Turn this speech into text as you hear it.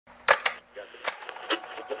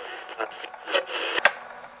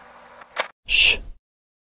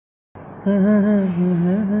Yeah,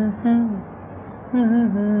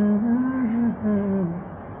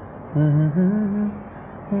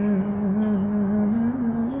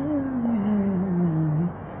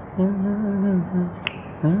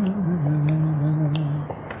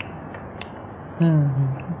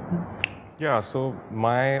 so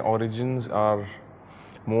my origins are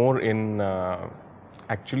more in,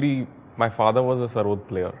 actually my father was a sarod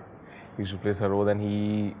player. He used to play sarod, and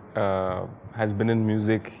he has been in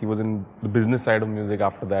music. He was in the business side of music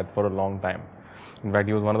after that for a long time. In fact,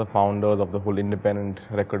 he was one of the founders of the whole independent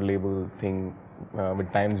record label thing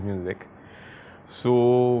with Times Music.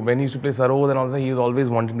 So when he used to play sarod and also, he was always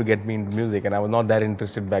wanting to get me into music, and I was not that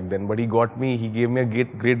interested back then. But he gave me a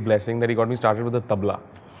great blessing that he got me started with the tabla.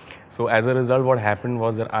 So as a result, what happened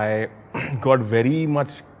was that I got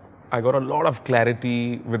a lot of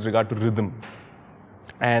clarity with regard to rhythm.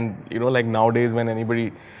 And like nowadays,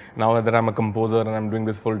 now that I'm a composer and I'm doing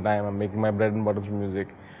this full time, I'm making my bread and butter through music,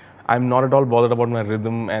 I'm not at all bothered about my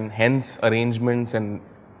rhythm, and hence arrangements and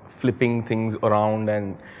flipping things around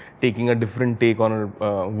and taking a different take on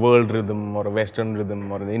a world rhythm or a Western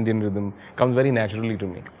rhythm or an Indian rhythm comes very naturally to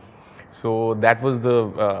me. So that was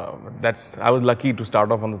I was lucky to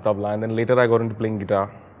start off on the tabla, and then later I got into playing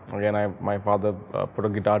guitar. Again, my father put a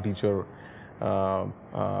guitar teacher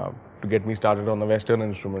to get me started on the Western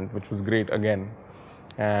instrument, which was great again.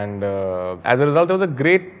 And as a result, there was a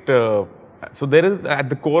great, so there is, at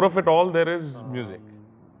the core of it all, there is music.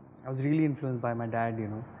 I was really influenced by my dad,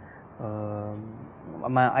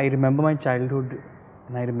 I remember my childhood,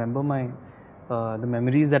 and I remember the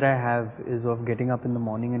memories that I have is of getting up in the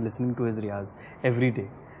morning and listening to his riyaz every day.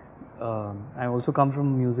 I also come from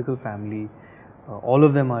a musical family. All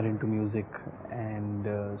of them are into music, and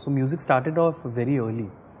so music started off very early.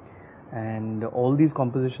 And all these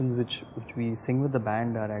compositions which we sing with the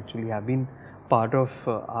band have been part of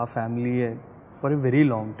our family for a very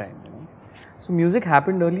long time. So music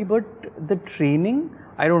happened early, but the training,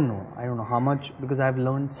 I don't know how much, because I've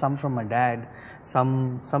learned some from my dad,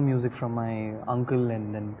 some music from my uncle,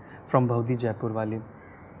 and then from Bhavdi Jaipur wale.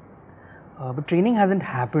 But training hasn't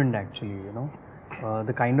happened actually,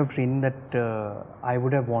 the kind of training that I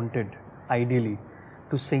would have wanted ideally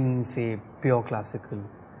to sing, say, pure classical.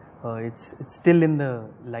 It's still in the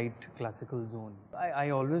light classical zone.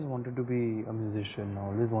 I always wanted to be a musician, I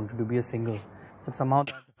always wanted to be a singer, but somehow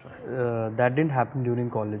that didn't happen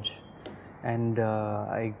during college. And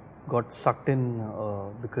I got sucked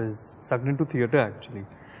into theatre actually,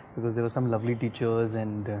 because there were some lovely teachers,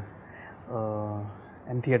 and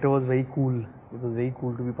theatre was very cool. It was very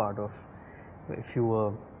cool to be part of, if you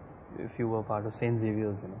were part of St.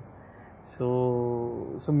 Xavier's,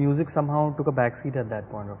 So music somehow took a backseat at that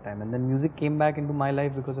point of time, and then music came back into my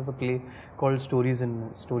life because of a play called Stories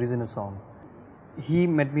in a Song. He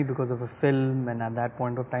met me because of a film, and at that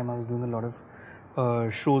point of time I was doing a lot of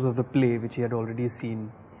shows of the play which he had already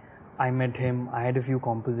seen. I met him, I had a few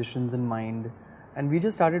compositions in mind, and we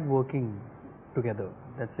just started working together.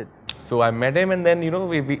 That's it. So I met him, and then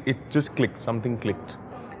it just clicked, something clicked.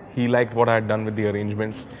 He liked what I had done with the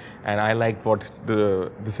arrangement, and I liked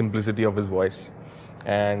the simplicity of his voice.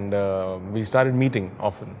 And we started meeting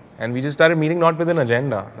often, and we just started meeting not with an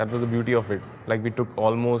agenda. That was the beauty of it. Like, we took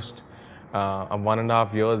almost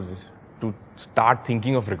 1.5 years to start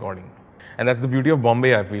thinking of recording. And that's the beauty of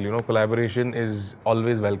Bombay, I feel. Collaboration is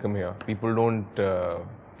always welcome here. People don't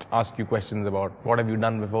ask you questions about what have you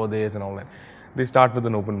done before this and all that. They start with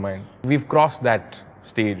an open mind. We've crossed that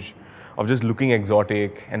stage of just looking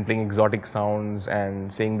exotic and playing exotic sounds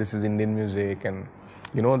and saying this is Indian music, and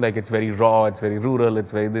like it's very raw, it's very rural,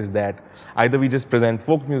 it's very this, that. Either we just present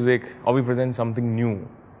folk music or we present something new,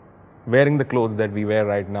 wearing the clothes that we wear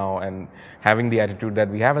right now and having the attitude that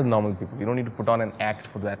we have as normal people. You don't need to put on an act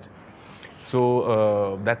for that.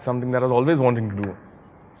 So that's something that I was always wanting to do,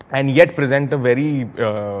 and yet present a very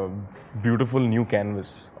beautiful new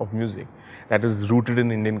canvas of music that is rooted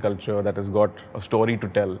in Indian culture, that has got a story to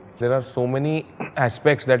tell. There are so many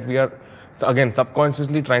aspects that we are, again,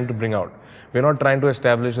 subconsciously trying to bring out. We're not trying to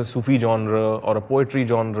establish a Sufi genre or a poetry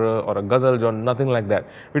genre or a ghazal genre, nothing like that.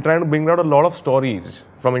 We're trying to bring out a lot of stories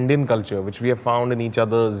from Indian culture, which we have found in each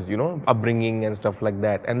other's, upbringing and stuff like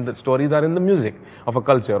that. And the stories are in the music of a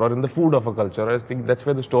culture or in the food of a culture. I think that's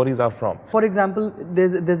where the stories are from. For example,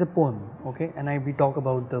 there's a poem, okay, and we talk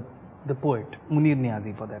about the poet Munir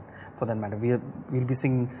Niyazi for that matter. We'll be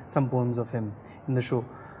singing some poems of him in the show.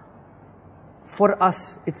 For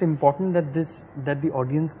us, it's important that the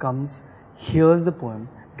audience comes, hears the poem,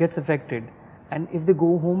 gets affected, and if they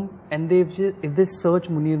go home and if they search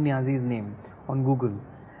Munir Niyazi's name on Google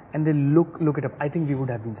and they look it up, I think we would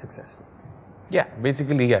have been successful. Yeah,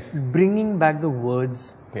 basically yes. Bringing back the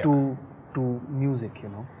words to music, you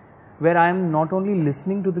know, where I am not only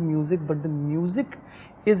listening to the music, but the music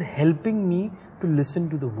is helping me to listen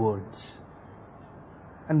to the words.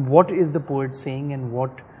 And what is the poet saying, and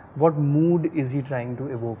what mood is he trying to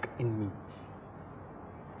evoke in me?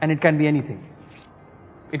 And it can be anything.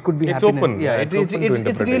 It could be it's happiness. Open. Yeah,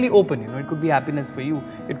 it's really open, you know. It could be happiness for you.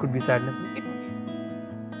 It could be sadness.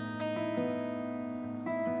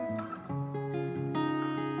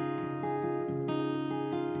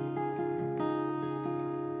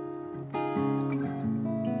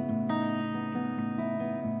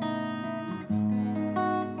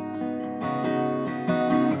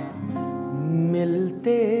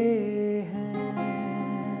 मिलते हैं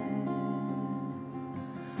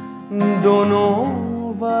दोनों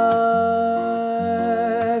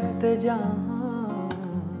वक्त जहाँ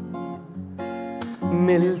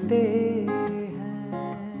मिलते हैं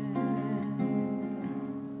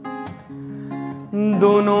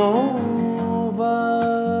दोनों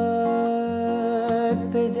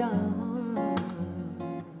वक्त जहाँ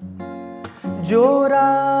जो रात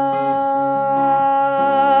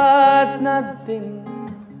न दिन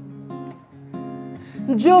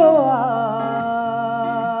जो आज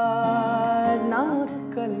ना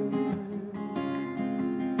कल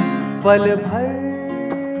पल भर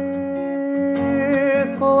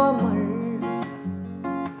को अमर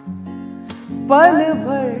पल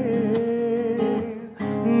भर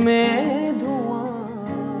में धुआं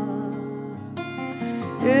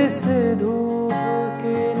इस धूप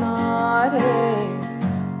किनारे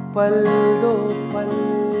पल दो पल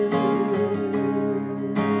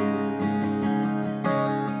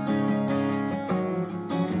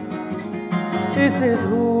इस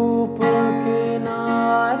धूप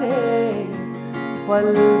किनारे पल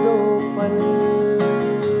दो पल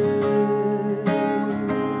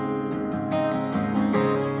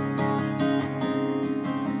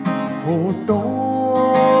होठों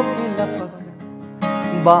की लपक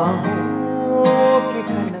बाहों की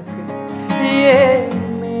खनक ये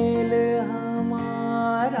मेल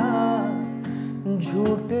हमारा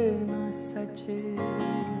झूठ न सच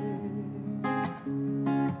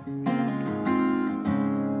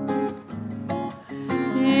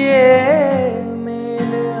ये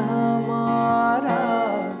मेल हमारा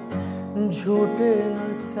झूठ न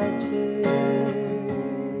सच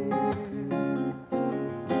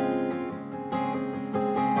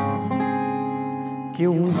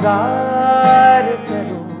क्यों ज़ार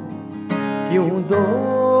करो क्यों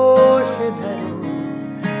दोष धरो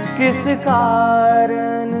किस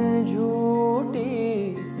कारण झूठी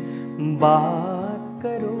बात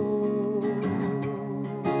करो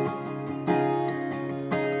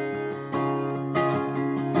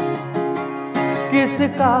किस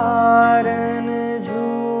कारण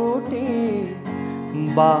झूठी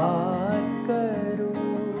बात करो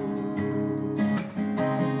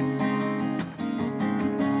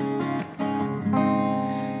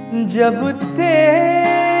जब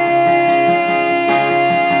तेरे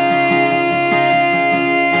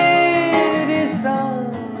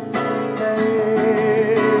सामने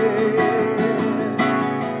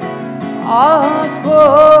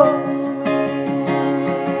आँखों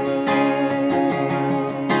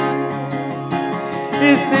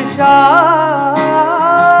इस शाम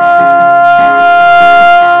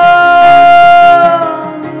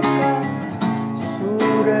का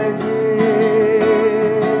सूरज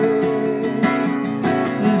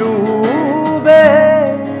डूबेगा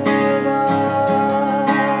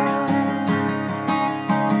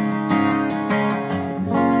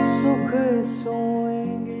सुख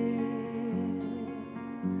सोएंगे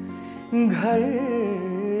घर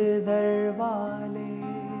दरवाले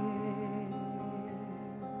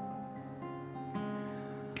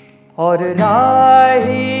और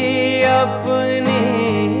राही अपनी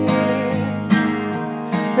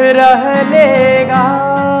रह लेगा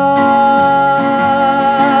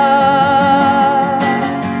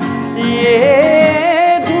ये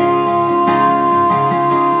धूप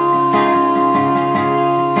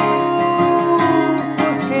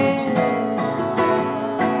के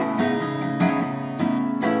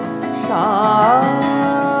शाम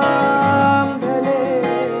ढले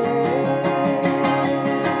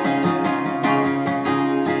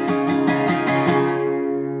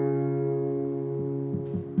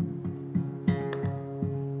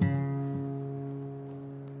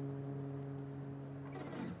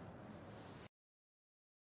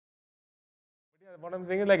What I'm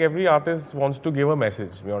saying is, like, every artist wants to give a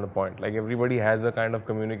message beyond a point. Like, everybody has a kind of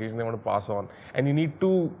communication they want to pass on, and you need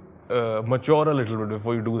to mature a little bit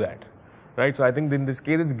before you do that. Right, so I think in this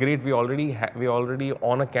case it's great. We already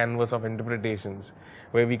on a canvas of interpretations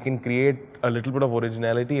where we can create a little bit of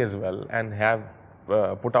originality as well and have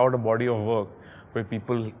put out a body of work where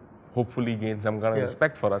people hopefully gain some kind of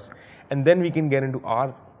respect for us, and then we can get into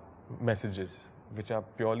our messages which are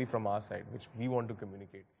purely from our side, which we want to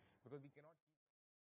communicate.